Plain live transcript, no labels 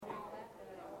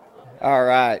All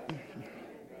right.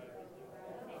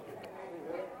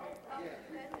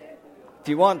 If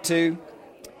you want to,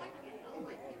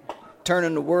 turn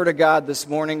in the Word of God this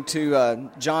morning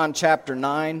to John chapter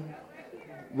 9.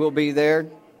 We'll be there.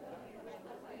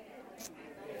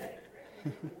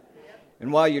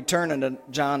 And while you're turning to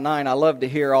John 9, I love to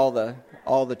hear all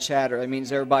the chatter. That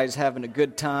means everybody's having a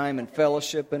good time and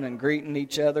fellowshipping and greeting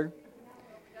each other.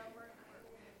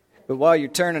 But while you're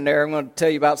turning there, I'm going to tell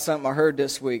you about something I heard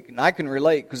this week. And I can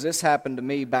relate because this happened to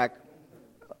me back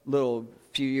a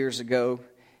few years ago.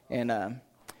 And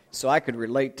so I could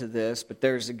relate to this. But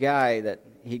there's a guy that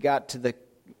he got to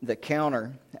the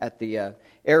counter at the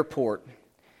airport.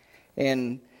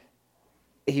 And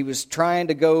he was trying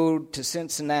to go to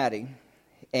Cincinnati.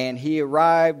 And he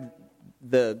arrived,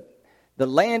 the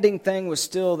landing thing was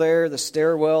still there, the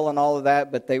stairwell and all of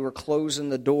that, but they were closing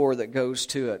the door that goes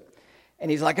to it. And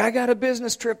he's like, I got a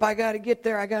business trip, I got to get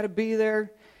there, I got to be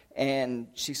there. And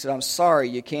she said, I'm sorry,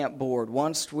 you can't board.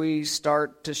 Once we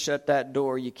start to shut that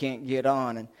door, you can't get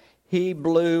on. And he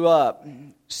blew up,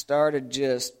 started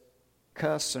just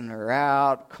cussing her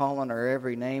out, calling her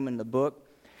every name in the book.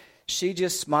 She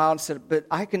just smiled and said, but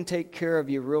I can take care of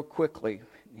you real quickly.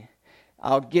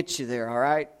 I'll get you there, all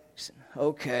right? He said,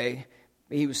 okay.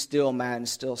 He was still mad and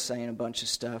still saying a bunch of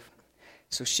stuff.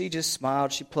 So she just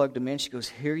smiled. She plugged him in. She goes,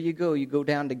 here you go. You go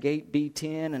down to gate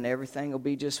B10 and everything will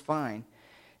be just fine.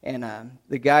 And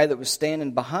the guy that was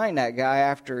standing behind that guy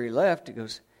after he left, he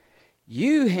goes,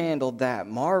 you handled that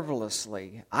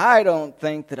marvelously. I don't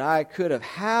think that I could have.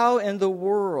 How in the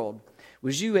world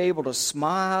was you able to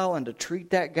smile and to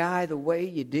treat that guy the way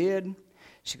you did?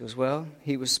 She goes, well,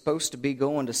 he was supposed to be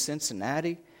going to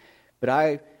Cincinnati, but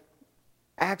I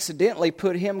accidentally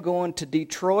put him going to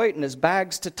Detroit and his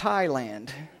bags to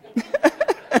Thailand.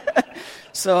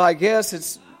 So I guess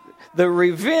it's the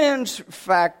revenge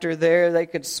factor there. They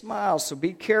could smile, so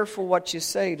be careful what you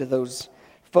say to those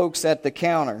folks at the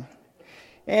counter.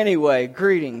 Anyway,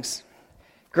 greetings.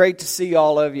 Great to see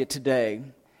all of you today.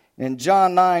 In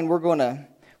John 9,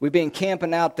 we've been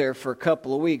camping out there for a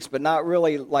couple of weeks, but not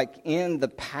really like in the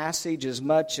passage as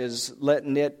much as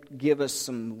letting it give us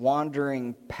some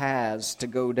wandering paths to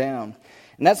go down.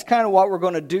 And that's kind of what we're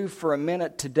going to do for a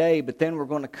minute today, but then we're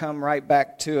going to come right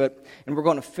back to it, and we're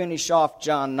going to finish off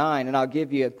John 9, and I'll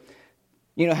give you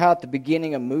how at the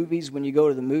beginning of movies, when you go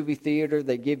to the movie theater,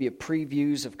 they give you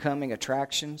previews of coming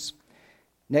attractions.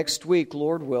 Next week,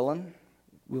 Lord willing,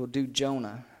 we'll do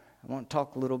Jonah. I want to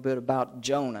talk a little bit about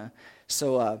Jonah.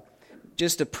 So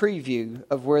just a preview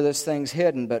of where this thing's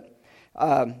heading. But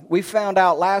we found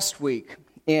out last week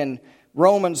in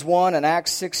Romans 1 and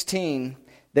Acts 16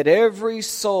 that every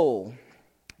soul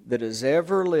that has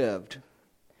ever lived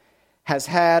has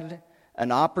had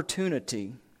an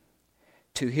opportunity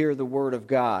to hear the Word of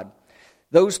God.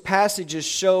 Those passages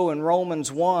show in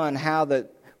Romans 1 how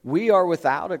that we are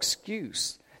without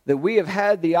excuse, that we have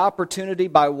had the opportunity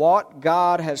by what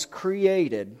God has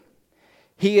created.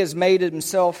 He has made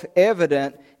Himself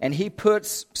evident, and He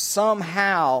puts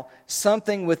somehow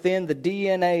something within the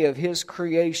DNA of His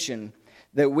creation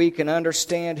that we can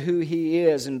understand who He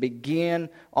is and begin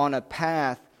on a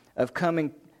path of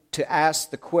coming to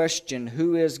ask the question,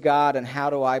 who is God and how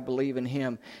do I believe in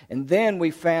Him? And then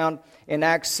we found in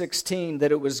Acts 16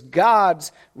 that it was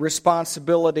God's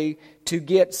responsibility to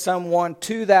get someone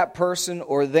to that person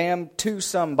or them to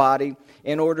somebody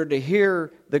in order to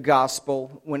hear the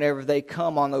gospel whenever they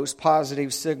come on those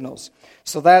positive signals.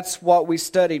 So that's what we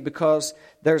studied, because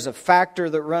there's a factor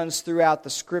that runs throughout the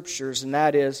Scriptures, and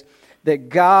that is that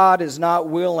God is not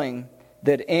willing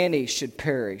that any should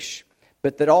perish,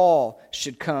 but that all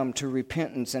should come to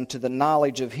repentance and to the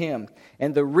knowledge of Him.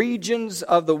 And the regions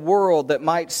of the world that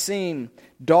might seem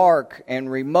dark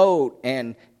and remote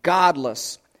and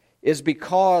godless is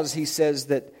because, He says,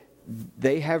 that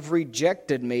they have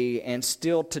rejected me, and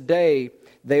still today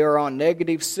they are on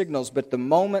negative signals. But the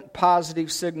moment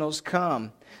positive signals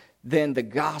come, then the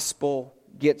gospel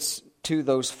gets to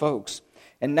those folks.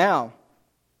 And now,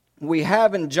 we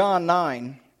have in John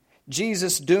 9,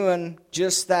 Jesus doing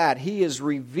just that. He is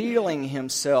revealing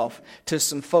Himself to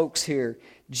some folks here.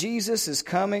 Jesus is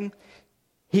coming.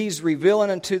 He's revealing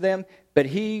unto them, but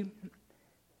He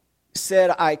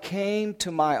said, I came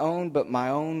to my own, but my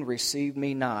own received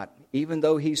me not. Even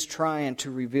though He's trying to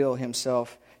reveal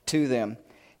Himself to them.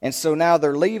 And so now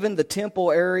they're leaving the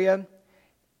temple area,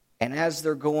 and as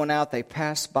they're going out, they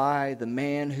pass by the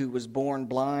man who was born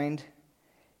blind.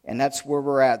 And that's where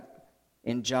we're at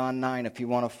in John 9, if you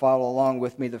want to follow along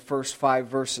with me, the first 5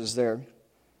 verses there.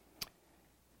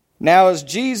 Now as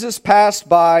Jesus passed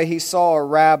by, He saw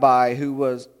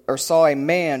a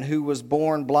man who was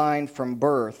born blind from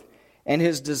birth. And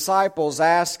his disciples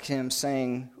asked him,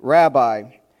 saying,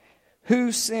 Rabbi,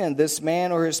 who sinned, this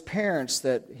man or his parents,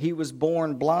 that he was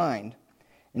born blind?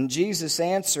 And Jesus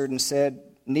answered and said,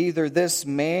 neither this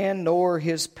man nor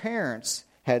his parents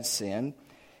had sinned,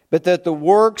 but that the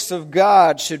works of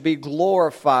God should be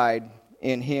glorified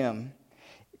in him.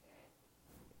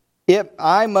 If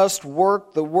I must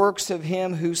work the works of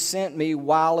him who sent me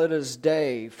while it is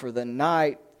day, for the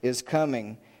night is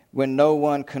coming when no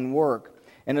one can work.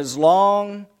 And as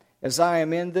long as I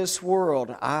am in this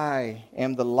world, I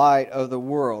am the light of the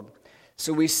world.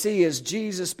 So we see as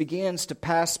Jesus begins to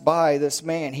pass by this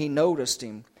man, he noticed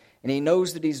him. And he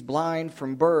knows that he's blind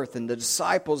from birth. And the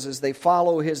disciples, as they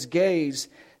follow his gaze,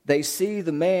 they see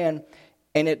the man,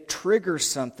 and it triggers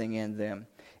something in them.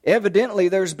 Evidently,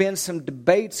 there's been some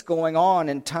debates going on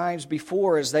in times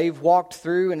before as they've walked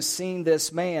through and seen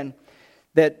this man,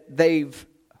 that they've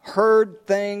heard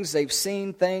things, they've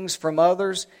seen things from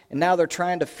others, and now they're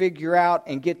trying to figure out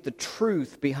and get the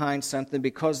truth behind something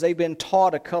because they've been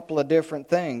taught a couple of different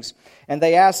things. And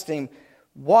they asked him,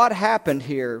 what happened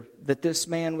here that this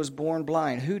man was born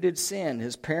blind? Who did sin?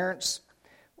 His parents?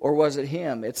 Or was it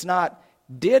him? It's not,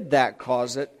 did that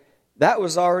cause it? That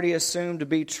was already assumed to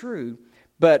be true.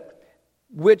 But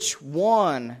which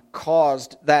one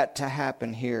caused that to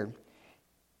happen here?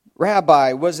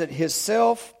 Rabbi, was it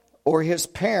himself or his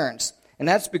parents? And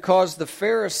that's because the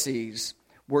Pharisees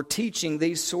were teaching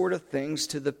these sort of things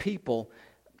to the people,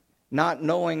 not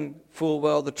knowing full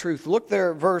well the truth. Look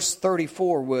there at verse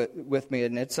 34 with me,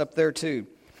 and it's up there too.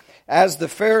 As the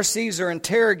Pharisees are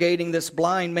interrogating this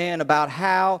blind man about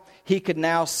how he could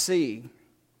now see,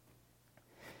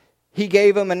 he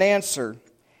gave them an answer,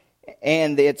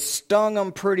 and it stung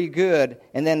them pretty good.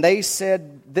 And then they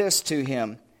said this to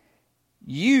him,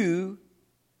 you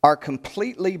are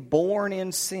completely born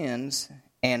in sins,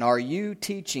 and are you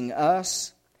teaching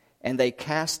us? And they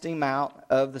cast him out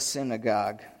of the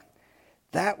synagogue.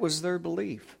 That was their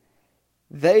belief.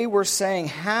 They were saying,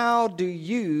 how do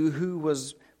you,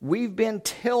 we've been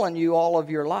telling you all of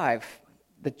your life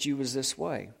that you was this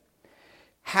way.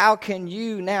 How can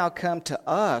you now come to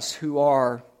us who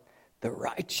are the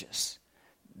righteous,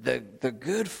 the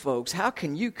good folks? How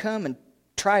can you come and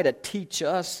try to teach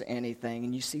us anything?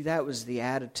 And you see, that was the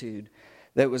attitude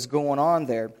that was going on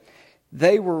there.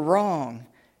 They were wrong.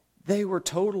 They were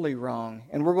totally wrong.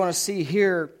 And we're going to see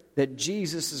here that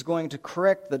Jesus is going to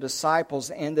correct the disciples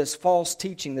and this false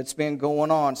teaching that's been going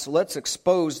on. So let's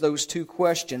expose those two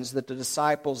questions that the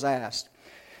disciples asked.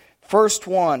 First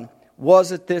one,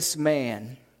 was it this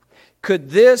man?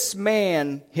 Could this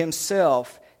man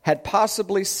himself had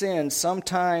possibly sinned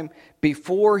sometime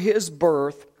before his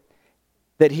birth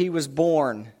that he was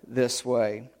born this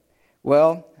way?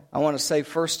 Well, I want to say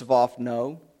first of all,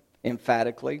 no,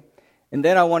 emphatically. And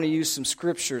then I want to use some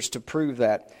scriptures to prove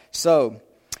that. So,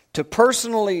 to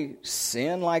personally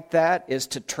sin like that is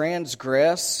to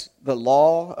transgress the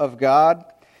law of God.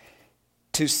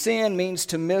 To sin means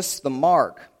to miss the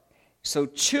mark. So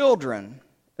children,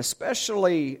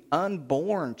 especially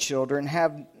unborn children,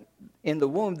 have in the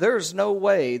womb, there's no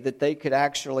way that they could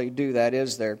actually do that,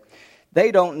 is there?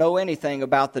 They don't know anything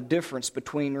about the difference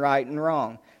between right and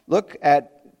wrong. Look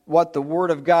at what the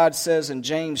Word of God says in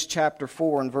James chapter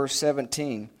 4 and verse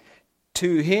 17.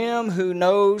 To him who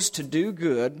knows to do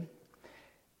good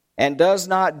and does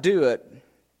not do it,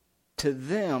 to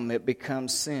them it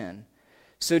becomes sin.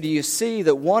 So do you see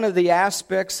that one of the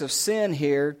aspects of sin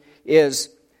here is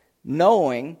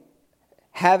knowing,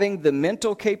 having the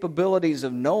mental capabilities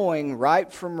of knowing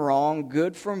right from wrong,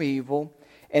 good from evil,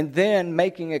 and then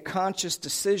making a conscious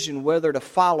decision whether to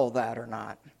follow that or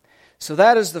not. So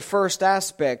that is the first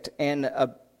aspect, and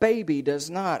a baby does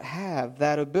not have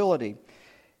that ability.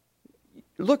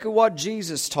 Look at what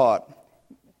Jesus taught.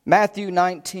 Matthew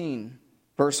 19,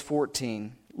 verse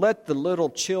 14. Let the little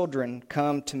children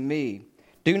come to me.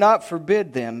 Do not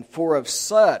forbid them, for of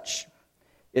such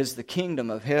is the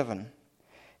kingdom of heaven.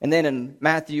 And then in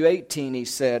Matthew 18 he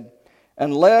said,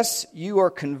 unless you are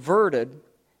converted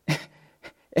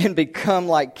and become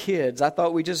like kids. I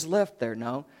thought we just left there.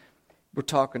 No, we're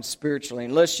talking spiritually.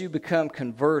 Unless you become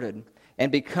converted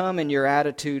and become in your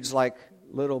attitudes like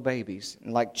little babies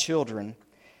and like children,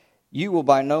 you will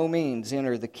by no means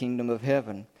enter the kingdom of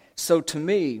heaven. So to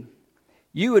me,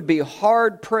 you would be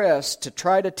hard-pressed to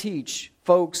try to teach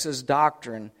folks as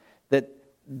doctrine that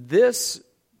this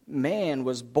man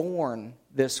was born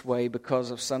this way because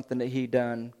of something that he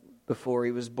done before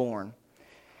he was born.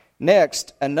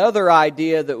 Next, another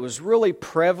idea that was really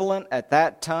prevalent at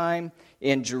that time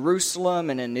in Jerusalem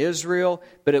and in Israel,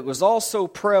 but it was also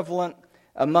prevalent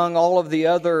among all of the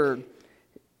other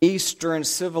Eastern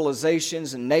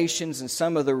civilizations and nations and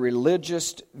some of the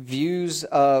religious views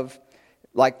of,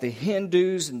 like the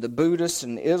Hindus and the Buddhists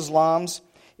and Islams,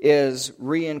 is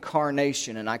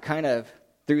reincarnation. And I kind of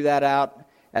threw that out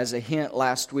as a hint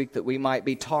last week that we might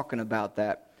be talking about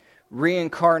that.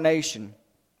 Reincarnation.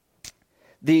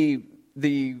 The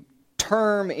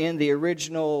term in the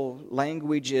original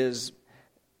language is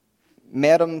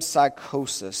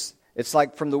metempsychosis. It's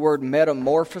like from the word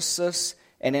metamorphosis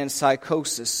and then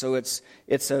psychosis. So it's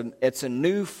a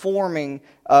new forming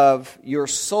of your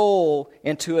soul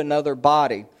into another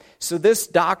body. So this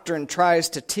doctrine tries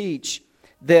to teach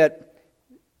that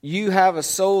you have a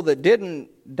soul that didn't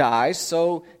die,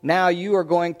 so now you are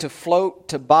going to float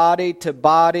to body, to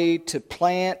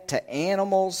plant, to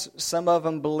animals, some of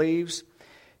them believes.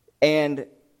 And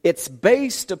it's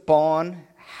based upon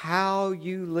how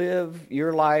you live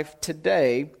your life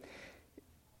today.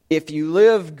 If you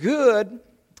live good,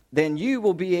 then you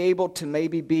will be able to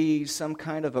maybe be some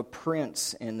kind of a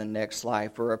prince in the next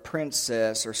life, or a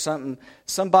princess, or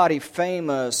somebody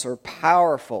famous or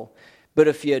powerful. But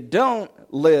if you don't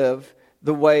live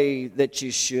the way that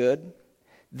you should,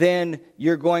 then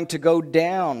you're going to go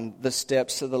down the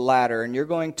steps of the ladder, and you're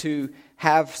going to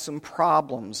have some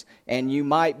problems. And you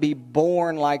might be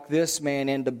born like this man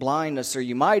into blindness, or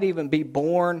you might even be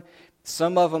born,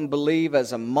 some of them believe,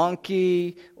 as a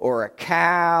monkey or a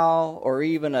cow or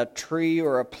even a tree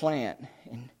or a plant.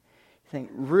 And you think,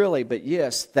 really? But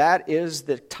yes, that is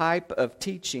the type of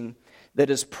teaching that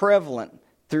is prevalent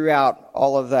throughout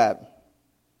all of that.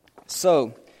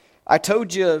 So, I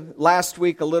told you last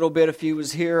week a little bit, if you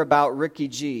was here, about Ricky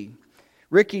G.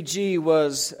 Ricky G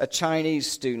was a Chinese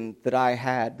student that I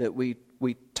had, that we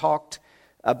talked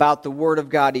about the Word of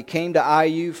God. He came to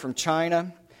IU from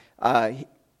China.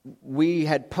 We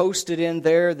had posted in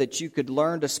there that you could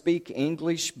learn to speak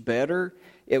English better.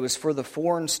 It was for the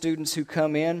foreign students who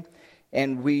come in.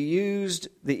 And we used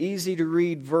the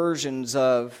easy-to-read versions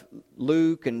of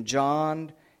Luke and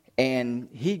John, and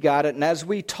he got it. And as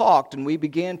we talked and we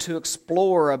began to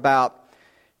explore about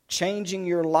changing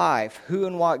your life, who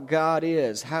and what God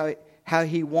is, how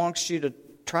He wants you to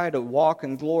try to walk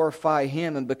and glorify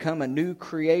Him and become a new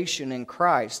creation in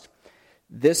Christ,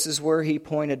 this is where he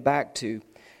pointed back to.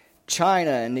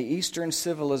 China and the Eastern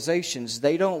civilizations,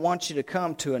 they don't want you to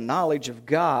come to a knowledge of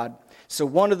God. So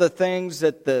one of the things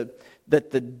that the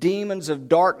demons of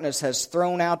darkness has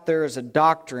thrown out there as a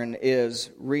doctrine is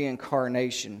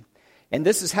reincarnation. And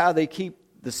this is how they keep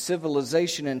the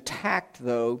civilization intact,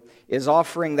 though, is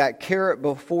offering that carrot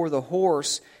before the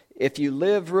horse. If you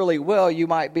live really well, you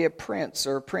might be a prince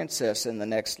or a princess in the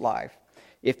next life.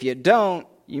 If you don't,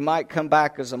 you might come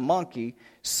back as a monkey.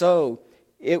 So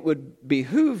it would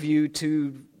behoove you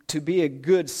to be a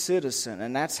good citizen,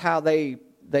 and that's how they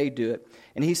do it.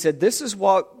 And he said, this is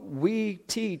what we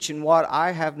teach and what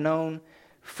I have known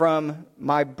from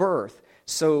my birth.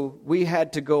 So we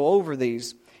had to go over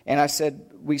these. And I said,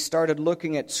 we started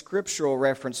looking at scriptural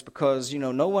reference because,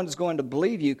 no one's going to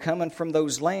believe you coming from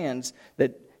those lands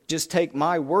that just take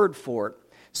my word for it.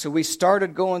 So we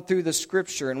started going through the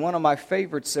scripture, and one of my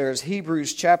favorites there is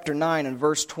Hebrews chapter 9 and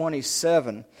verse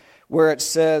 27, where it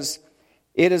says,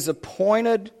 it is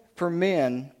appointed for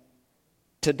men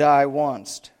to die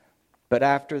once, but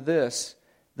after this,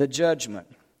 the judgment.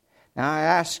 Now I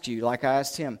asked you, like I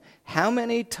asked him, how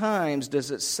many times does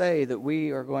it say that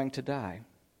we are going to die?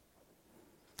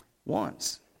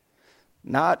 Once.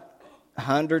 Not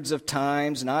hundreds of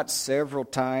times, not several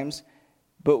times,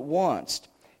 but once.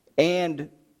 And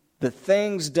the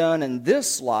things done in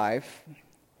this life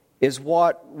is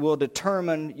what will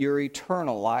determine your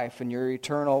eternal life and your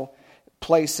eternal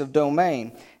place of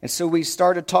domain. And so we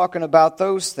started talking about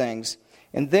those things.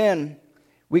 And then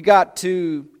we got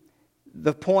to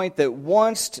the point that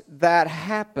once that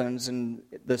happens and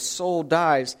the soul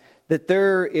dies, that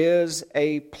there is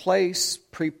a place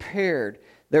prepared.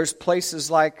 There's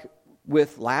places like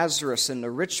with Lazarus and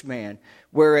the rich man,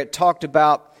 where it talked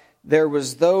about there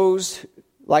was those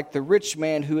like the rich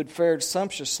man who had fared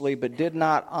sumptuously but did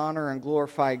not honor and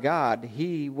glorify God.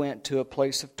 He went to a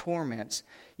place of torments.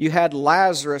 You had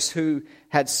Lazarus who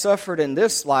had suffered in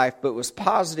this life but was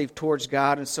positive towards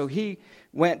God, and so he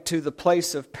went to the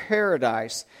place of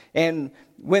paradise. And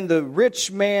when the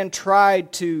rich man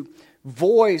tried to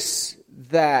voice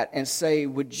that and say,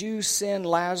 would you send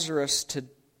Lazarus to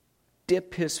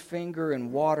dip his finger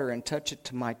in water and touch it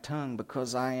to my tongue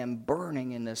because I am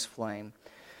burning in this flame?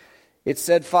 It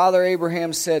said, Father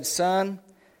Abraham said, son,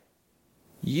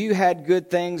 you had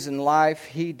good things in life,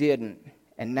 he didn't.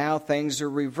 And now things are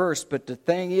reversed. But the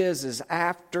thing is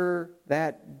after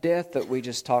that death that we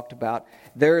just talked about,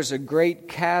 there is a great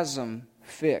chasm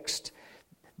fixed.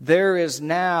 There is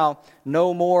now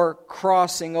no more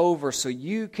crossing over, so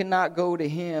you cannot go to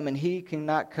him and he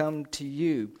cannot come to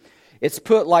you. It's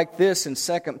put like this in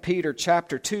 2 Peter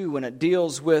chapter 2 when it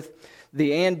deals with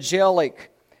the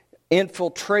angelic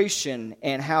infiltration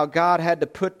and how God had to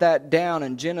put that down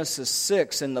in Genesis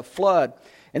 6 in the flood.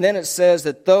 And then it says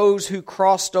that those who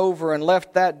crossed over and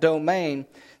left that domain,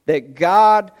 that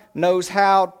God knows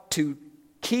how to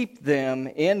keep them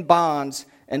in bonds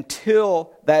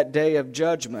until that day of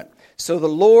judgment. So the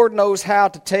Lord knows how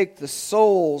to take the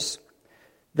souls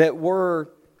that were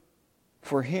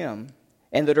for Him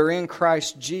and that are in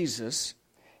Christ Jesus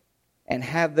and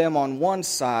have them on one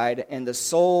side, and the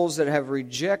souls that have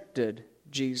rejected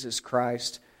Jesus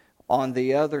Christ on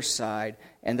the other side.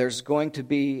 And there's going to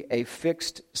be a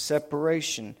fixed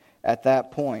separation at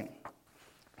that point.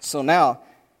 So now,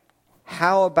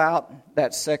 how about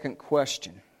that second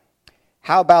question?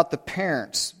 How about the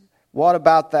parents? What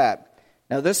about that?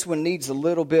 Now this one needs a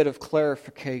little bit of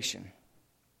clarification.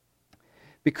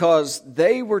 Because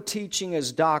they were teaching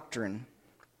as doctrine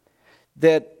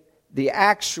that the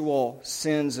actual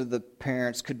sins of the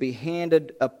parents could be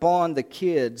handed upon the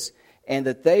kids and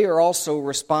that they are also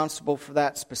responsible for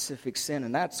that specific sin,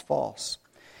 and that's false.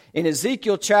 In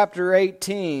Ezekiel chapter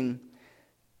 18,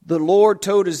 the Lord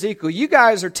told Ezekiel, you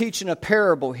guys are teaching a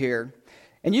parable here.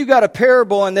 And you got a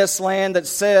parable in this land that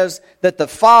says that the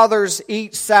fathers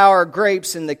eat sour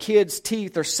grapes and the kids'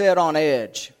 teeth are set on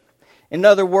edge. In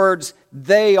other words,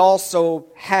 they also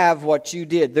have what you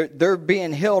did. They're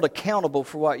being held accountable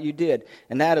for what you did.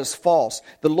 And that is false.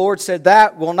 The Lord said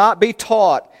that will not be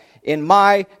taught in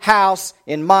my house,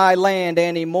 in my land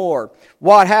anymore.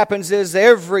 What happens is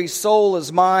every soul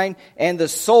is mine, and the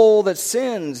soul that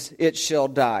sins, it shall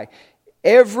die.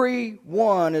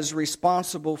 Everyone is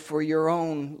responsible for your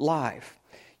own life.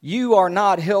 You are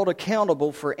not held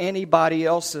accountable for anybody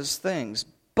else's things.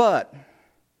 But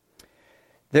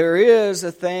there is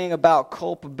a thing about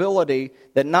culpability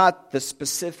that not the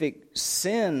specific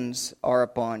sins are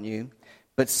upon you,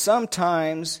 but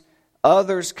sometimes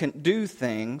others can do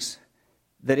things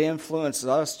that influence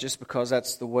us just because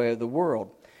that's the way of the world.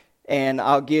 And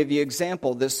I'll give you an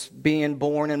example, this being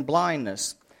born in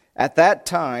blindness. At that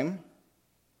time,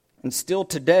 and still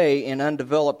today in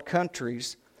undeveloped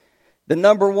countries, the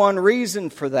number one reason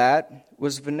for that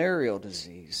was venereal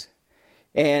disease.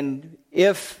 And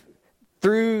if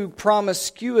through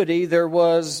promiscuity there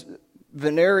was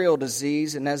venereal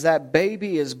disease, and as that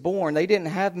baby is born, they didn't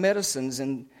have medicines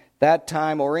in that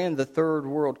time or in the third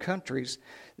world countries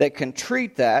that can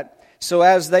treat that. So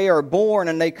as they are born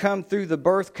and they come through the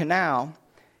birth canal,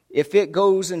 if it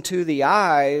goes into the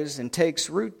eyes and takes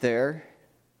root there,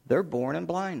 they're born in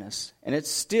blindness. And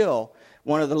it's still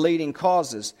one of the leading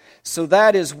causes. So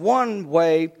that is one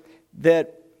way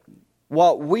that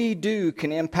what we do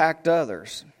can impact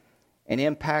others and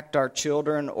impact our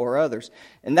children or others.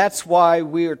 And that's why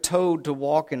we are told to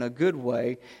walk in a good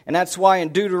way. And that's why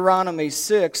in Deuteronomy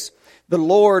 6, the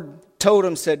Lord told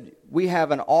him, said, we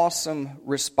have an awesome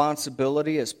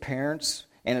responsibility as parents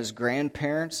and as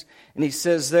grandparents. And He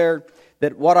says there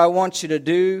that what I want you to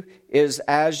do is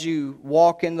as you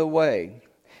walk in the way,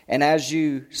 and as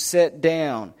you sit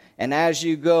down, and as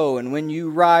you go, and when you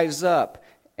rise up,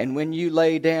 and when you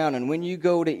lay down, and when you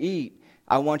go to eat,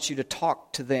 I want you to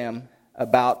talk to them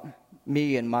about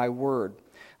me and my word.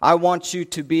 I want you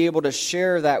to be able to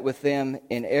share that with them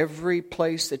in every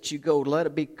place that you go. Let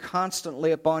it be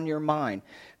constantly upon your mind.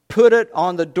 Put it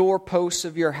on the doorposts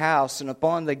of your house and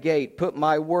upon the gate. Put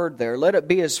my word there. Let it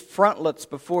be as frontlets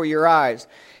before your eyes.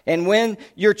 And when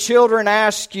your children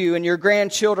ask you and your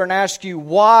grandchildren ask you,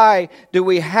 why do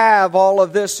we have all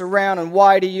of this around and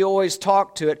why do you always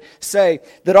talk to it? Say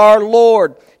that our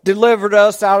Lord delivered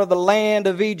us out of the land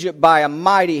of Egypt by a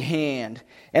mighty hand.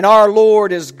 And our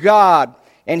Lord is God.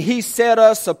 And He set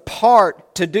us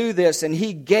apart to do this. And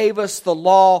He gave us the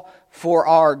law for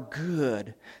our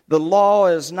good. The law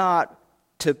is not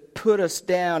to put us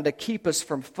down, to keep us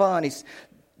from fun.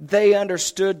 They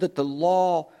understood that the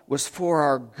law was for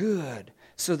our good,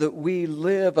 so that we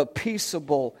live a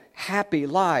peaceable, happy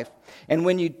life. And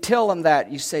when you tell them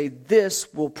that, you say,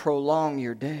 this will prolong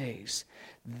your days.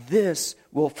 This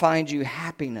will find you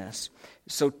happiness.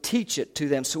 So teach it to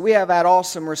them. So we have that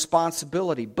awesome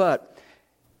responsibility. But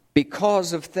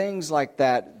because of things like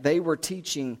that, they were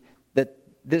teaching that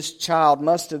this child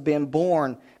must have been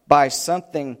born by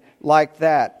something like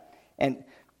that. And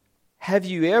have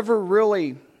you ever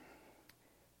really,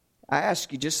 I ask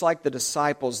you, just like the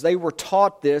disciples, they were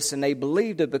taught this and they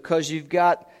believed it because you've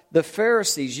got the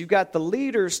Pharisees, you've got the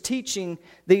leaders teaching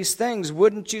these things.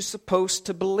 Wouldn't you supposed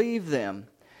to believe them?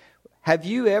 Have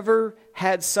you ever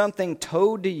had something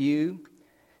told to you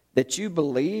that you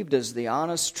believed as the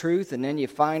honest truth, and then you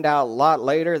find out a lot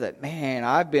later that, man,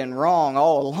 I've been wrong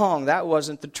all along. That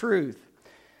wasn't the truth.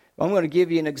 Well, I'm going to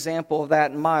give you an example of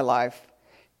that in my life.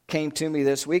 Came to me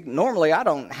this week. Normally, I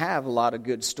don't have a lot of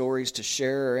good stories to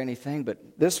share or anything, but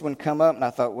this one come up, and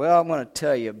I thought, well, I'm going to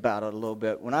tell you about it a little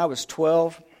bit. When I was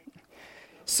 12,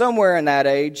 somewhere in that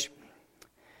age,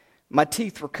 my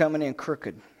teeth were coming in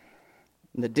crooked.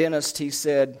 And the dentist, he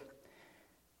said,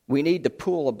 we need to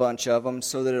pull a bunch of them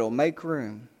so that it'll make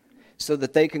room, so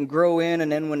that they can grow in, and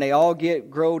then when they all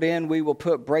get growed in, we will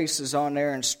put braces on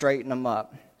there and straighten them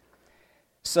up.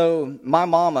 So my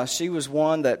mama, she was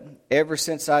one that ever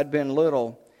since I'd been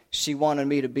little, she wanted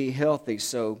me to be healthy.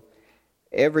 So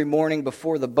every morning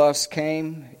before the bus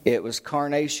came, it was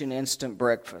Carnation instant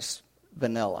breakfast,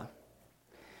 vanilla.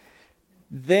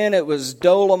 Then it was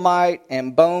Dolomite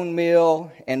and bone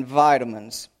meal and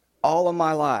vitamins all of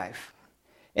my life.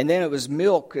 And then it was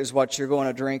milk is what you're going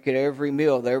to drink at every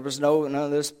meal. There was none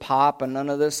of this pop and none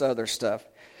of this other stuff.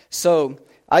 So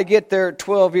I get there at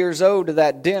 12 years old to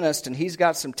that dentist, and he's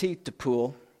got some teeth to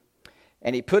pull.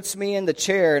 And he puts me in the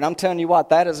chair, and I'm telling you what,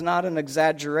 that is not an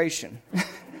exaggeration.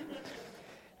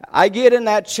 I get in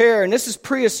that chair, and this is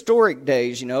prehistoric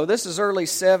days, you know. This is early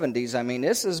 70s. I mean,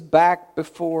 this is back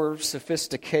before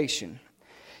sophistication.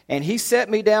 And he set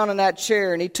me down in that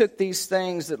chair, and he took these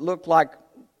things that looked like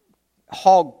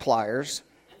hog pliers,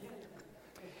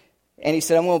 and he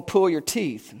said, I'm going to pull your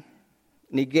teeth.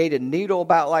 And he gave a needle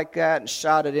about like that and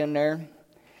shot it in there.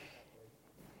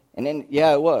 And then,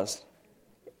 yeah, it was.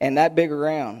 And that big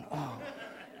around. Oh.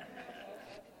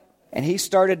 And he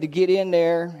started to get in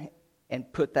there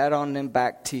and put that on them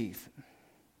back teeth.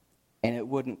 And it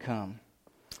wouldn't come.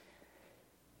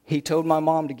 He told my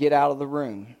mom to get out of the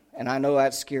room. And I know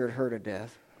that scared her to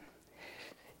death.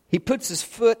 He puts his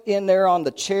foot in there on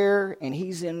the chair, and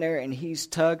he's in there, and he's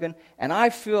tugging. And I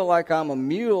feel like I'm a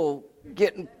mule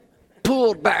getting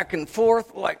pulled back and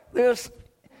forth like this.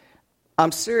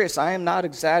 I'm serious. I am not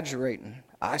exaggerating.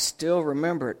 I still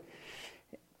remember it.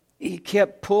 He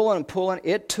kept pulling and pulling.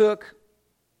 It took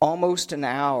almost an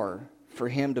hour for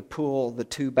him to pull the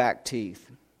two back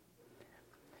teeth.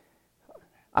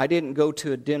 I didn't go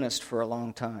to a dentist for a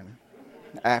long time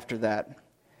after that.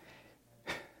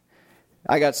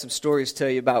 I got some stories to tell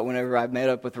you about whenever I met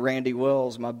up with Randy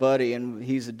Wells, my buddy, and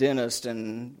he's a dentist,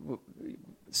 and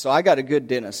so I got a good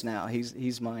dentist now.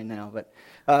 He's mine now. But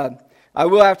I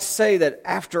will have to say that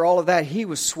after all of that, he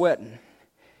was sweating.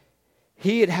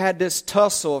 He had this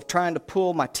tussle of trying to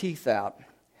pull my teeth out.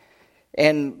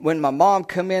 And when my mom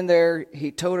come in there,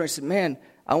 he told her, he said, man,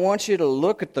 I want you to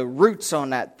look at the roots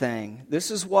on that thing. This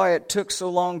is why it took so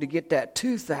long to get that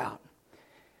tooth out.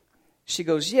 She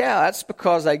goes, yeah, that's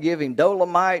because I give him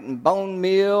Dolomite and bone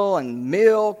meal and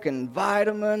milk and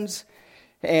vitamins.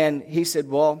 And he said,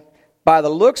 well, by the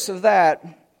looks of that,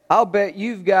 I'll bet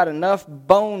you've got enough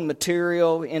bone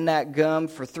material in that gum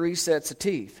for 3 sets of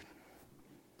teeth.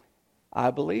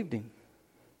 I believed him.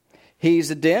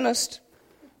 He's a dentist.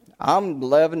 I'm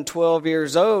 11, 12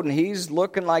 years old, and he's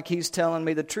looking like he's telling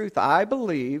me the truth. I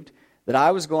believed that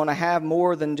I was going to have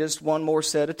more than just one more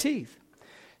set of teeth.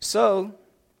 So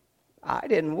I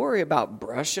didn't worry about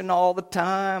brushing all the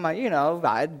time.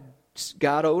 I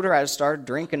got older. I started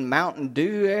drinking Mountain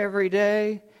Dew every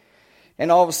day.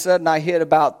 And all of a sudden I hit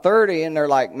about 30, and they're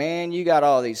like, man, you got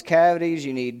all these cavities.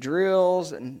 You need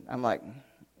drills. And I'm like,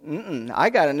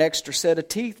 I got an extra set of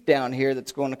teeth down here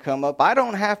that's going to come up. I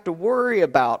don't have to worry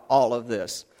about all of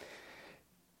this.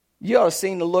 You ought to have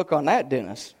seen the look on that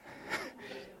dentist.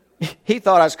 He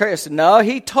thought I was crazy. I said, no,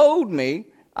 he told me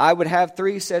I would have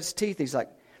 3 sets of teeth. He's like,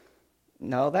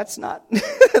 no, that's not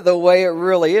the way it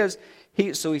really is.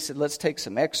 So he said, let's take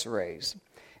some x-rays.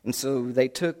 And so they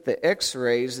took the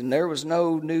x-rays, and there was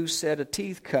no new set of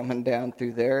teeth coming down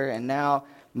through there. And now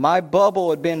my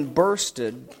bubble had been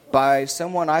bursted by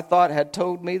someone I thought had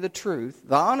told me the truth,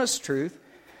 the honest truth.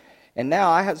 And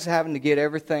now I was having to get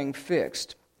everything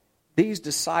fixed. These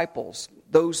disciples,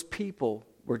 those people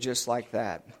were just like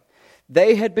that.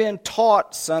 They had been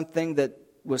taught something that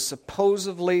was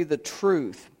supposedly the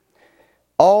truth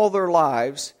all their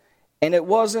lives, and it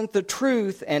wasn't the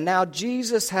truth, and now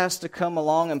Jesus has to come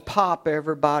along and pop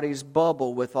everybody's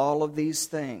bubble with all of these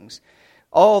things.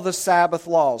 All the Sabbath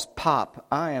laws, pop.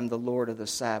 I am the Lord of the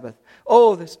Sabbath.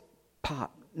 Oh, this,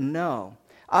 pop. No,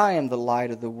 I am the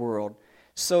light of the world.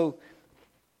 So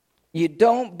you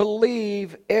don't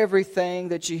believe everything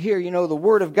that you hear. You know, the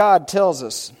Word of God tells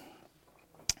us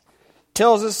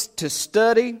to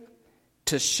study,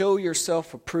 to show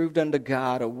yourself approved unto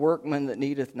God, a workman that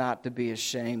needeth not to be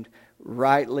ashamed,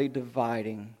 rightly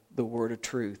dividing the the word of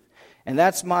truth. And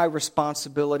that's my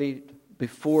responsibility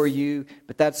before you,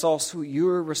 but that's also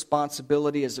your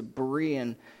responsibility as a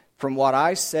Berean from what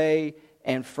I say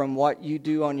and from what you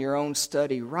do on your own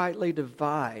study. Rightly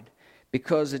divide,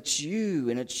 because it's you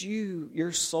and it's you,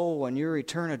 your soul and your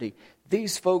eternity.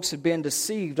 These folks have been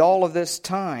deceived all of this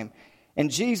time. And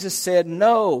Jesus said,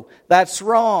 no, that's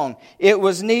wrong. It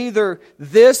was neither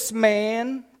this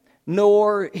man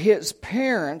nor his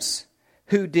parents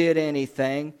who did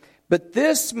anything, but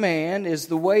this man is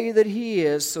the way that he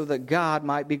is so that God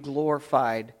might be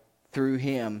glorified through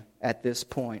him at this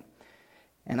point.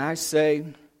 And I say,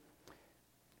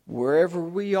 wherever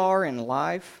we are in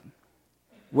life,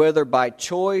 whether by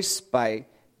choice, by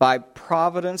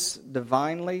providence,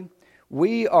 divinely,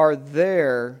 we are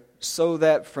there so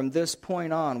that from this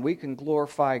point on we can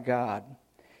glorify God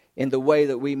in the way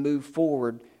that we move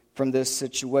forward from this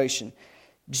situation.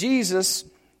 Jesus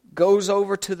goes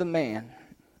over to the man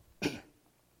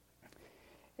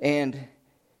and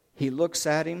he looks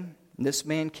at him. And this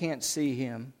man can't see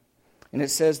him. And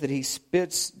it says that he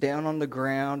spits down on the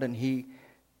ground and he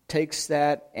takes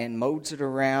that and modes it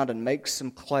around and makes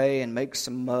some clay and makes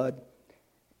some mud.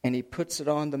 And he puts it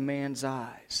on the man's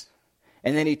eyes.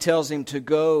 And then he tells him to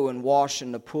go and wash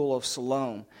in the pool of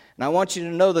Siloam. And I want you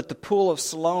to know that the pool of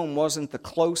Siloam wasn't the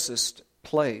closest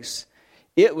place.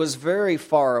 It was very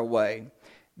far away.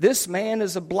 This man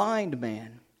is a blind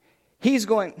man. He's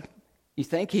going, you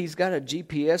think he's got a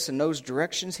GPS and knows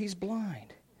directions? He's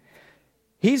blind.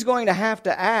 He's going to have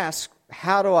to ask,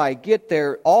 how do I get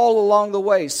there? All along the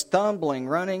way, stumbling,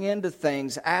 running into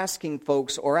things, asking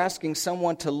folks or asking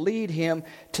someone to lead him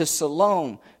to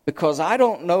Siloam. Because I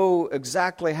don't know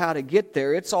exactly how to get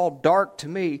there. It's all dark to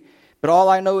me. But all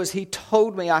I know is he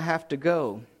told me I have to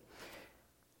go.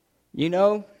 You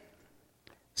know,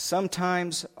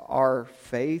 sometimes our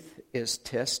faith is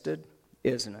tested,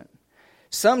 isn't it?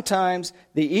 Sometimes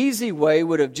the easy way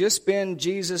would have just been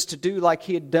Jesus to do like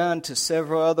he had done to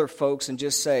several other folks and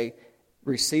just say,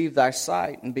 receive thy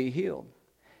sight and be healed.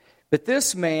 But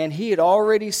this man, he had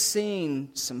already seen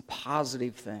some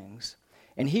positive things.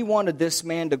 And he wanted this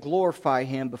man to glorify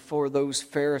him before those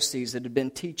Pharisees that had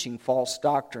been teaching false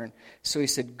doctrine. So he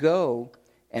said, go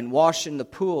and wash in the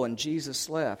pool. And Jesus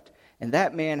left. And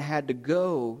that man had to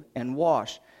go and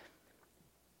wash.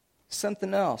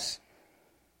 Something else.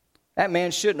 That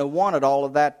man shouldn't have wanted all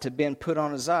of that to have been put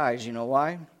on his eyes. You know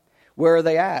why? Where are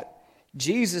they at?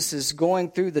 Jesus is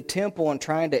going through the temple and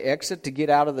trying to exit to get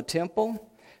out of the temple.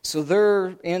 So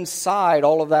they're inside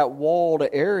all of that walled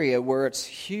area where it's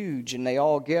huge and they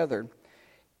all gather.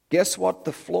 Guess what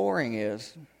the flooring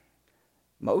is?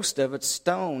 Most of it's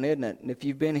stone, isn't it? And if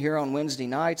you've been here on Wednesday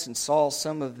nights and saw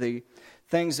some of the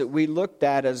things that we looked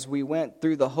at as we went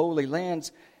through the Holy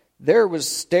Lands, there was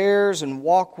stairs and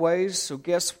walkways. So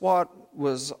guess what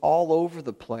was all over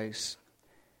the place?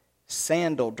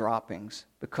 Sandal droppings,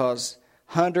 because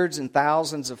hundreds and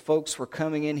thousands of folks were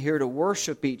coming in here to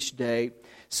worship each day.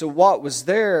 So what was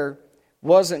there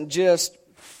wasn't just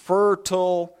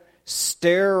fertile,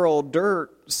 sterile dirt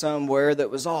somewhere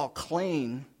that was all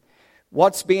clean.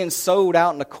 What's being sowed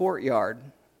out in the courtyard?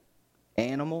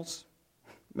 Animals.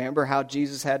 Remember how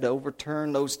Jesus had to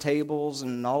overturn those tables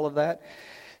and all of that?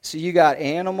 So you got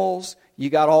animals, you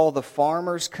got all the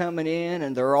farmers coming in,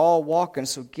 and they're all walking.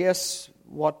 So guess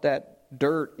what that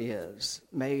dirt is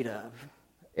made of?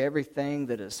 Everything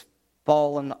that has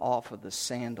fallen off of the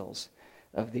sandals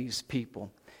of these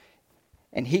people.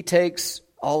 And he takes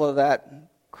all of that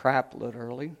crap,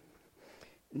 literally,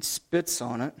 and spits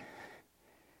on it.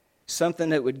 Something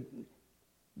that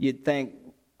you'd think,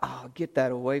 oh, get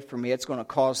that away from me. It's going to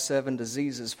cause 7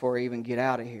 diseases before I even get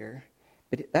out of here.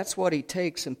 But that's what he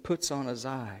takes and puts on his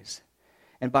eyes.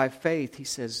 And by faith, he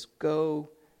says, go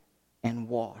and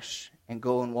wash. And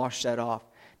go and wash that off.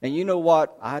 Now, you know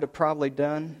what I'd have probably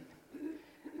done?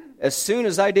 As soon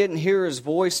as I didn't hear his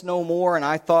voice no more and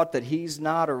I thought that he's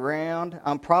not around,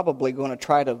 I'm probably going to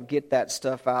try to get that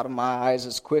stuff out of my eyes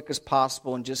as quick as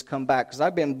possible and just come back. Because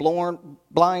I've been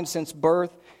blind since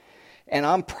birth, and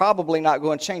I'm probably not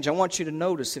going to change. I want you to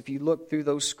notice, if you look through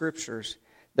those scriptures,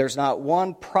 there's not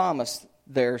one promise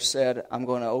there said, I'm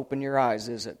going to open your eyes,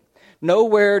 is it?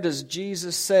 Nowhere does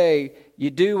Jesus say,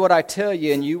 you do what I tell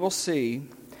you and you will see.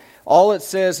 All it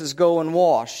says is go and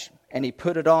wash, and he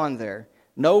put it on there.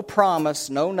 No promise,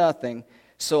 no nothing.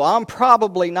 So I'm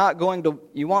probably not going to,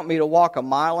 you want me to walk 1.5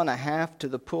 miles to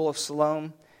the pool of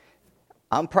Siloam?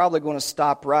 I'm probably going to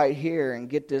stop right here and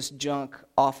get this junk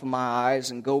off of my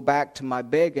eyes and go back to my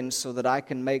begging so that I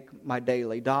can make my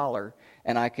daily dollar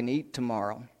and I can eat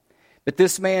tomorrow. But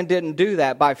this man didn't do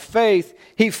that. By faith,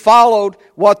 he followed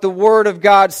what the Word of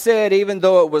God said, even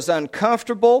though it was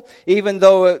uncomfortable, even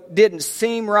though it didn't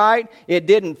seem right, it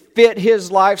didn't fit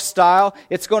his lifestyle.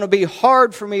 It's going to be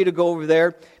hard for me to go over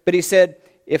there. But he said,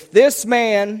 if this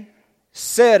man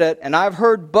said it, and I've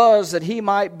heard buzz that he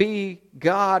might be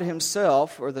God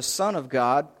himself, or the Son of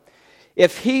God,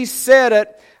 if he said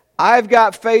it, I've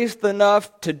got faith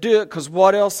enough to do it, because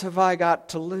what else have I got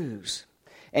to lose?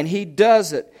 And he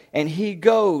does it, and he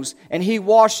goes, and he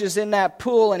washes in that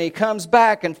pool, and he comes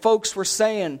back, and folks were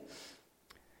saying,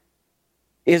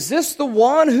 is this the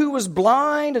one who was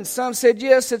blind? And some said,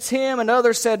 yes, it's him, and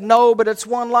others said, no, but it's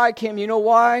one like him. You know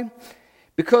why?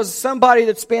 Because somebody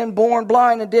that's been born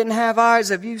blind and didn't have eyes,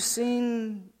 have you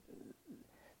seen?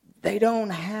 They don't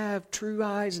have true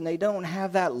eyes, and they don't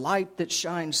have that light that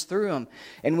shines through them.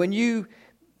 And when you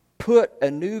put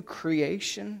a new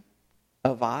creation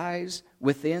of eyes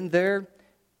within there,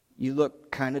 you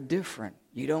look kind of different.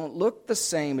 You don't look the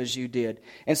same as you did.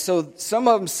 And so some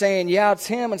of them saying, yeah, it's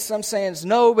him, and some saying,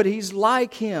 no, but he's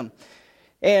like him.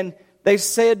 And they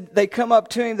said, they come up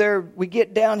to him there, we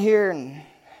get down here, and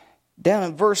down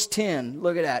in verse 10,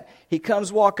 look at that. He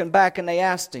comes walking back, and they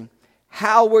asked him,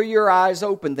 how were your eyes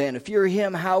open then? If you're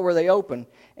him, how were they open?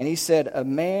 And he said, a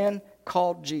man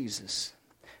called Jesus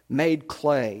made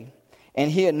clay, and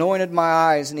he anointed my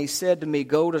eyes, and he said to me,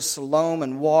 go to Siloam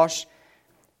and wash.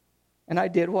 And I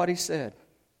did what he said.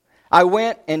 I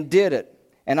went and did it,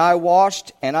 and I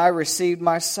washed, and I received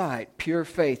my sight. Pure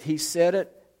faith. He said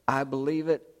it, I believe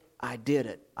it, I did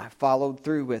it. I followed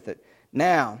through with it.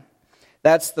 Now,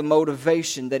 that's the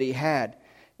motivation that he had.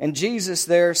 And Jesus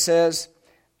there says,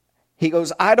 he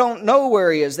goes, I don't know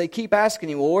where he is. They keep asking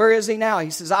him, well, where is he now? He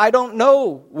says, I don't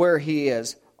know where he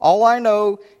is. All I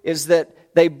know is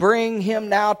that they bring him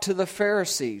now to the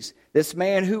Pharisees. This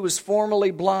man who was formerly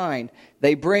blind,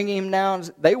 they bring him now.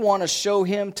 They want to show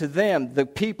him to them, the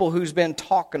people who's been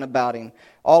talking about him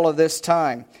all of this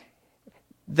time.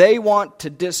 They want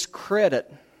to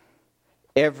discredit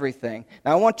everything.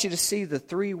 Now I want you to see the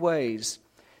three ways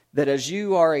that as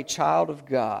you are a child of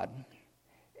God,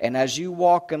 and as you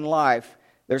walk in life,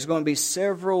 there's going to be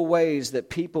several ways that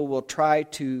people will try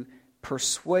to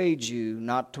persuade you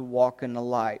not to walk in the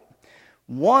light.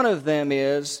 One of them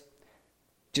is,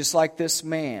 just like this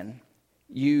man,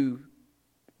 you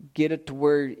get it to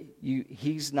where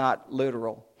he's not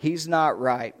literal. He's not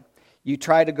right. You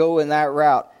try to go in that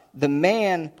route. The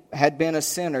man had been a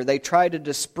sinner. They tried to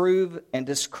disprove and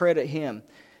discredit him.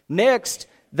 Next,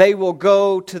 they will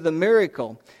go to the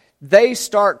miracle. They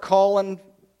start calling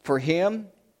for him.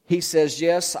 He says,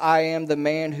 yes, I am the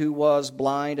man who was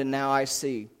blind and now I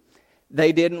see.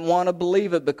 They didn't want to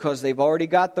believe it because they've already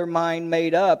got their mind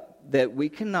made up that we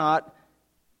cannot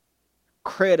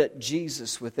credit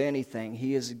Jesus with anything.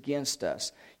 He is against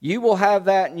us. You will have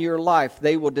that in your life.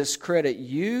 They will discredit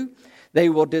you. They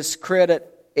will discredit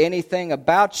anything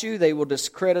about you. They will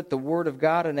discredit the Word of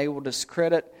God, and they will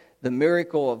discredit the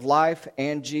miracle of life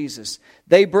and Jesus.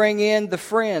 They bring in the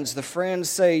friends. The friends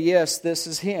say, yes, this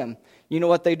is him. You know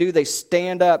what they do? They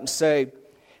stand up and say,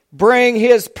 bring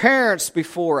his parents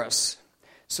before us.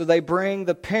 So they bring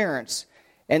the parents,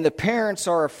 and the parents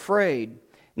are afraid.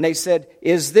 And they said,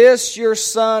 is this your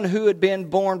son who had been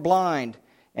born blind?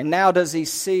 And now does he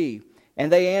see? And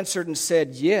they answered and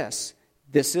said, yes,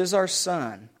 this is our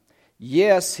son.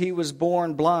 Yes, he was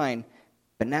born blind.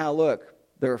 But now look,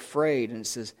 they're afraid. And it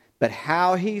says, but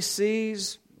how he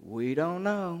sees, we don't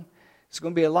know. There's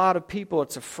going to be a lot of people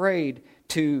that's afraid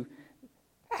to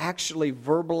actually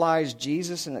verbalize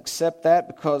Jesus and accept that,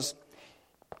 because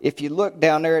if you look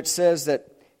down there, it says that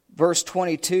verse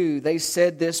 22, they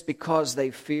said this because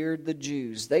they feared the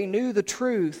Jews. They knew the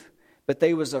truth, but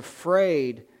they was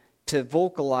afraid to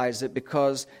vocalize it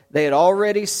because they had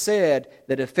already said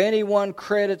that if anyone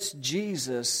credits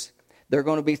Jesus, they're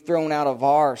going to be thrown out of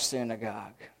our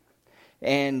synagogue.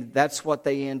 And that's what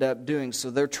they end up doing.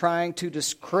 So they're trying to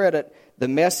discredit the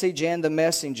message and the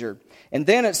messenger. And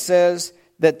then it says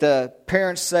that the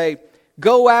parents say,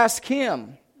 go ask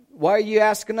him. Why are you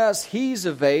asking us? He's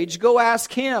of age. Go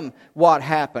ask him what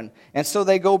happened. And so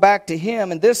they go back to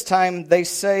him, and this time they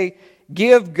say,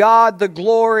 give God the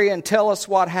glory and tell us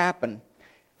what happened.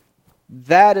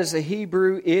 That is a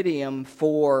Hebrew idiom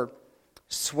for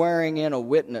swearing in a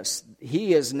witness.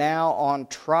 He is now on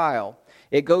trial.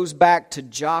 It goes back to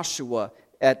Joshua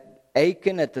at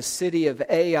Achan at the city of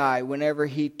Ai, whenever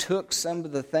he took some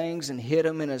of the things and hid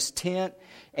them in his tent,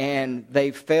 and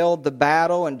they failed the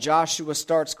battle, and Joshua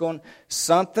starts going,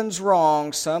 something's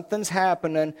wrong, something's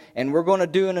happening, and we're going to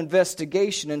do an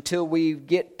investigation until we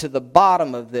get to the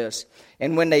bottom of this.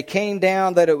 And when they came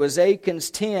down that it was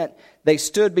Achan's tent, they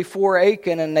stood before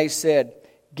Achan and they said,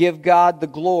 give God the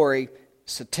glory,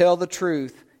 so tell the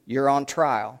truth, you're on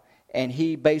trial. And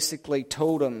he basically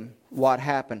told them what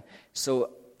happened.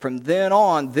 So from then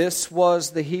on, this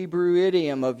was the Hebrew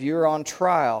idiom of you're on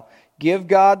trial. Give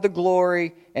God the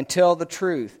glory and tell the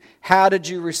truth. How did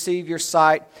you receive your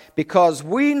sight? Because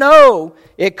we know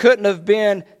it couldn't have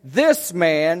been this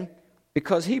man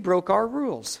because he broke our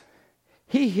rules.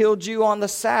 He healed you on the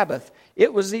Sabbath.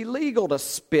 It was illegal to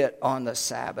spit on the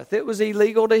Sabbath. It was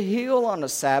illegal to heal on the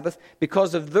Sabbath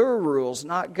because of their rules,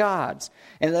 not God's.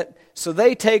 So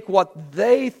they take what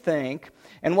they think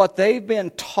and what they've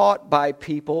been taught by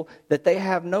people that they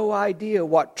have no idea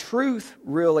what truth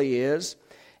really is.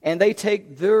 And they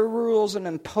take their rules and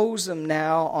impose them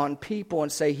now on people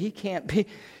and say, he can't be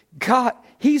God.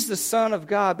 He's the Son of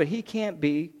God, but he can't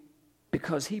be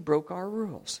because he broke our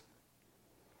rules.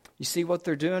 You see what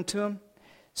they're doing to him?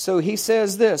 So he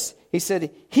says this. He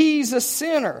said, he's a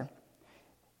sinner.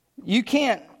 You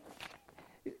can't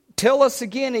tell us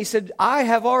again. He said, I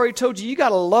have already told you, you got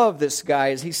to love this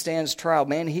guy as he stands trial.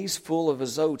 Man, he's full of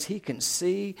his oats. He can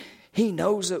see. He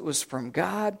knows it was from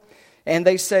God. And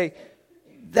they say,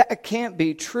 that can't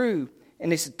be true.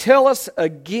 And he said, tell us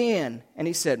again. And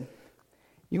he said,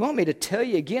 you want me to tell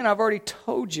you again? I've already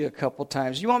told you a couple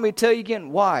times. You want me to tell you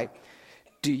again? Why?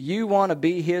 Do you want to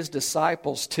be his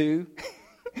disciples too?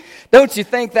 Don't you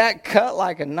think that cut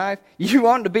like a knife? You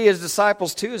want to be his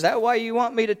disciples too? Is that why you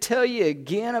want me to tell you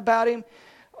again about him?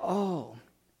 Oh,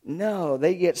 no.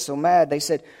 They get so mad. They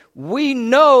said, we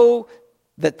know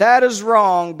that is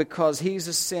wrong because he's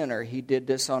a sinner. He did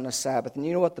this on the Sabbath. And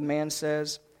you know what the man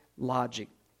says? Logic.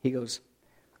 He goes,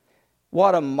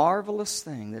 what a marvelous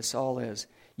thing this all is.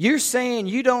 You're saying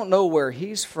you don't know where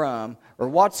he's from or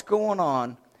what's going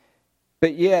on,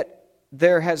 but yet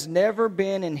there has never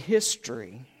been in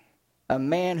history a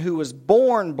man who was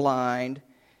born blind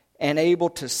and able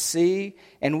to see.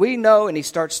 And we know, and he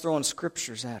starts throwing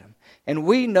scriptures at him. And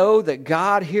we know that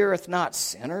God heareth not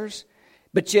sinners.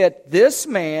 But yet this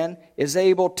man is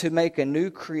able to make a new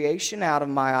creation out of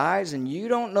my eyes, and you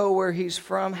don't know where he's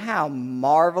from. How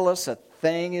marvelous a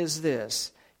thing is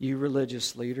this, you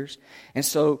religious leaders. And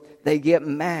so they get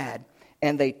mad,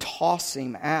 and they toss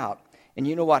him out. And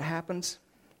you know what happens?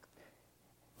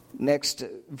 Next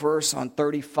verse on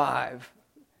 35.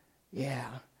 Yeah.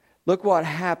 Look what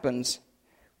happens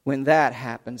when that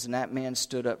happens, and that man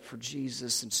stood up for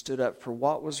Jesus and stood up for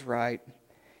what was right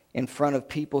in front of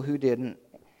people who didn't.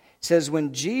 It says,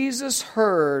 when Jesus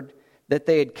heard that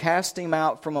they had cast him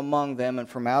out from among them and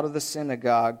from out of the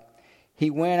synagogue, he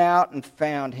went out and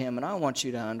found him. And I want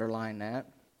you to underline that.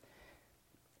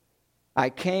 I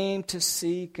came to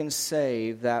seek and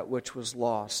save that which was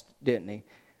lost, didn't he?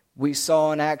 We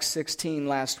saw in Acts 16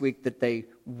 last week that they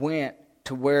went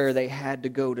to where they had to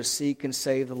go to seek and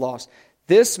save the lost.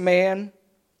 This man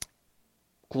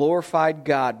glorified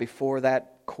God before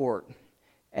that court.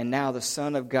 And now the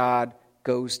Son of God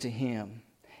goes to him.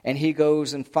 And he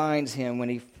goes and finds him when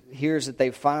he hears that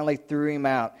they finally threw him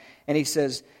out. And he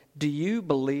says, do you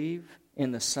believe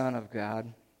in the Son of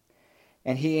God?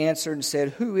 And he answered and said,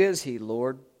 who is he,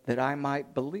 Lord, that I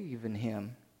might believe in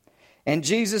him? And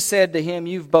Jesus said to him,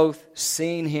 you've both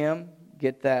seen him.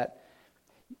 Get that.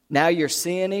 Now you're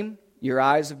seeing him. Your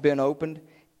eyes have been opened.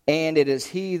 And it is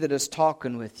he that is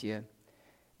talking with you.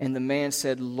 And the man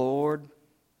said, Lord,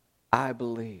 I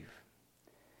believe.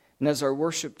 And as our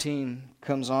worship team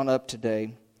comes on up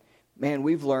today, man,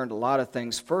 we've learned a lot of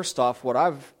things. First off, what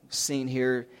I've seen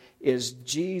here is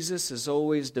Jesus is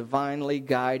always divinely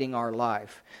guiding our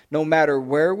life. No matter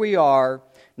where we are,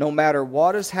 no matter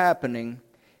what is happening,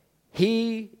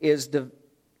 He is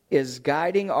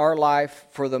guiding our life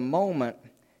for the moment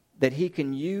that He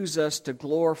can use us to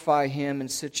glorify Him in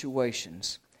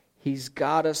situations. He's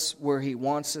got us where He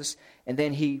wants us, and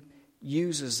then He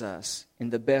uses us in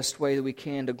the best way that we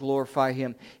can to glorify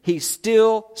Him. He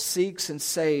still seeks and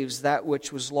saves that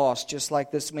which was lost, just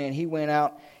like this man. He went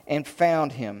out and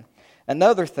found him.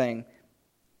 Another thing,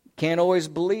 can't always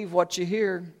believe what you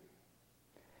hear.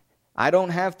 I don't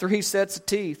have 3 sets of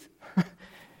teeth.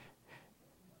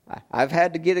 I've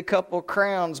had to get a couple of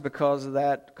crowns because of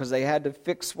that, because they had to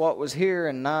fix what was here,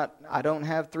 and I don't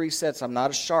have 3 sets. I'm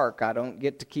not a shark. I don't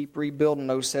get to keep rebuilding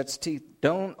those sets of teeth.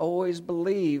 Don't always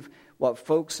believe what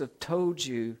folks have told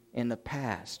you in the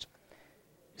past.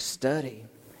 Study.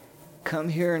 Come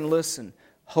here and listen.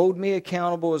 Hold me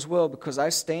accountable as well, because I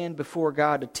stand before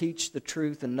God to teach the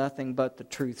truth and nothing but the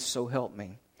truth, so help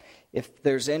me. If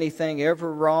there's anything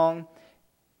ever wrong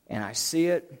and I see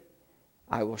it,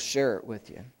 I will share it with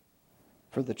you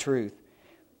for the truth.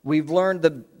 We've learned the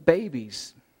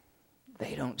babies,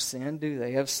 they don't sin, do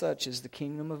they? Of such is the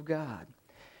kingdom of God.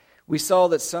 We saw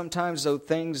that sometimes those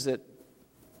things that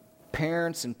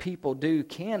parents and people do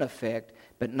can affect,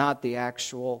 but not the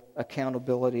actual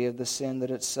accountability of the sin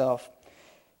that itself.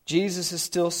 Jesus is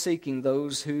still seeking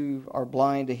those who are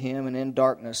blind to Him and in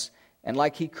darkness. And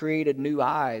like He created new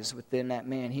eyes within that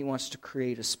man, He wants to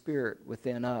create a spirit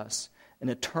within us, an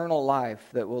eternal life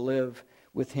that will live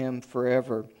with Him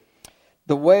forever.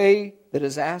 The way that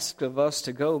is asked of us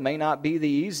to go may not be the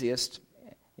easiest.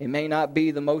 It may not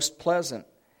be the most pleasant.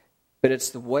 But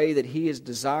it's the way that He is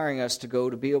desiring us to go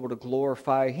to be able to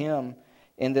glorify Him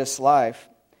in this life.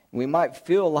 We might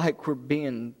feel like we're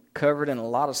being covered in a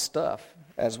lot of stuff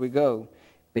as we go,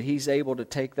 but He's able to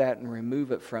take that and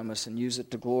remove it from us and use it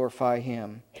to glorify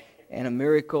Him. And a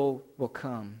miracle will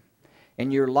come in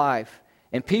your life.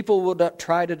 And people will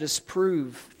try to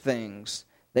disprove things.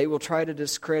 They will try to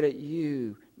discredit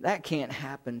you. That can't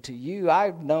happen to you.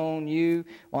 I've known you.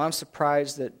 Well, I'm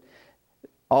surprised that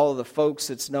all of the folks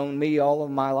that's known me all of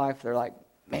my life, they're like,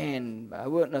 man, I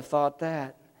wouldn't have thought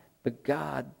that. But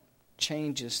God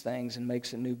changes things and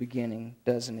makes a new beginning,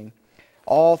 doesn't He?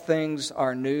 All things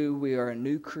are new. We are a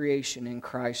new creation in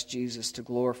Christ Jesus to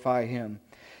glorify Him.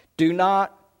 Do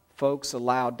not, folks,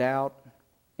 allow doubt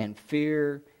and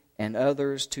fear and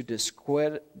others to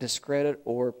discredit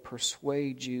or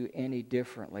persuade you any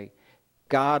differently.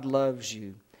 God loves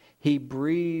you. He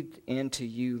breathed into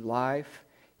you life.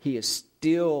 He is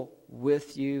still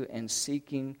with you and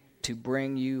seeking to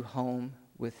bring you home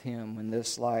with Him when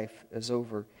this life is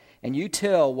over. And you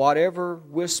tell whatever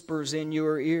whispers in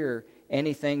your ear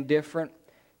anything different,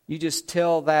 you just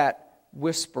tell that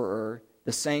whisperer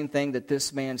the same thing that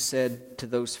this man said to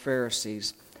those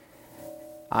Pharisees.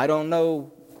 I don't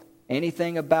know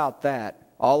anything about that.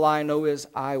 All I know is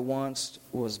I once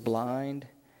was blind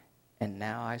and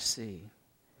now I see.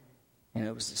 And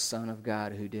it was the Son of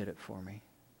God who did it for me.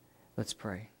 Let's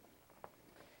pray.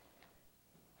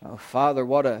 Oh, Father,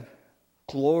 what a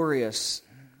glorious,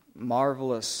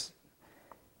 marvelous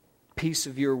piece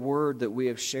of your word that we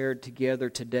have shared together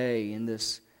today in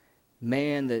this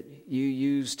man that you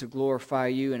used to glorify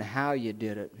you and how you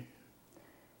did it.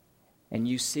 And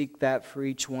you seek that for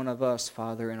each one of us,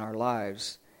 Father, in our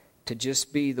lives, to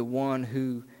just be the one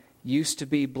who used to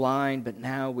be blind, but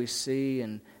now we see,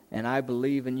 and I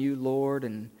believe in you, Lord,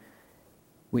 and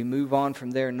we move on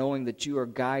from there knowing that you are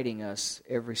guiding us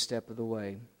every step of the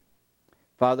way.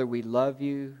 Father, we love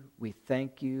you, we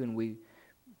thank you, and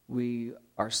we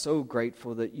are so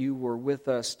grateful that you were with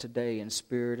us today in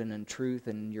spirit and in truth,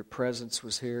 and your presence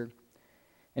was here.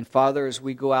 And Father, as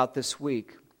we go out this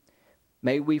week,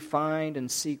 may we find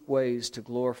and seek ways to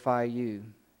glorify you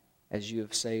as you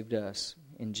have saved us.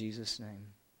 In Jesus' name,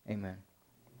 amen.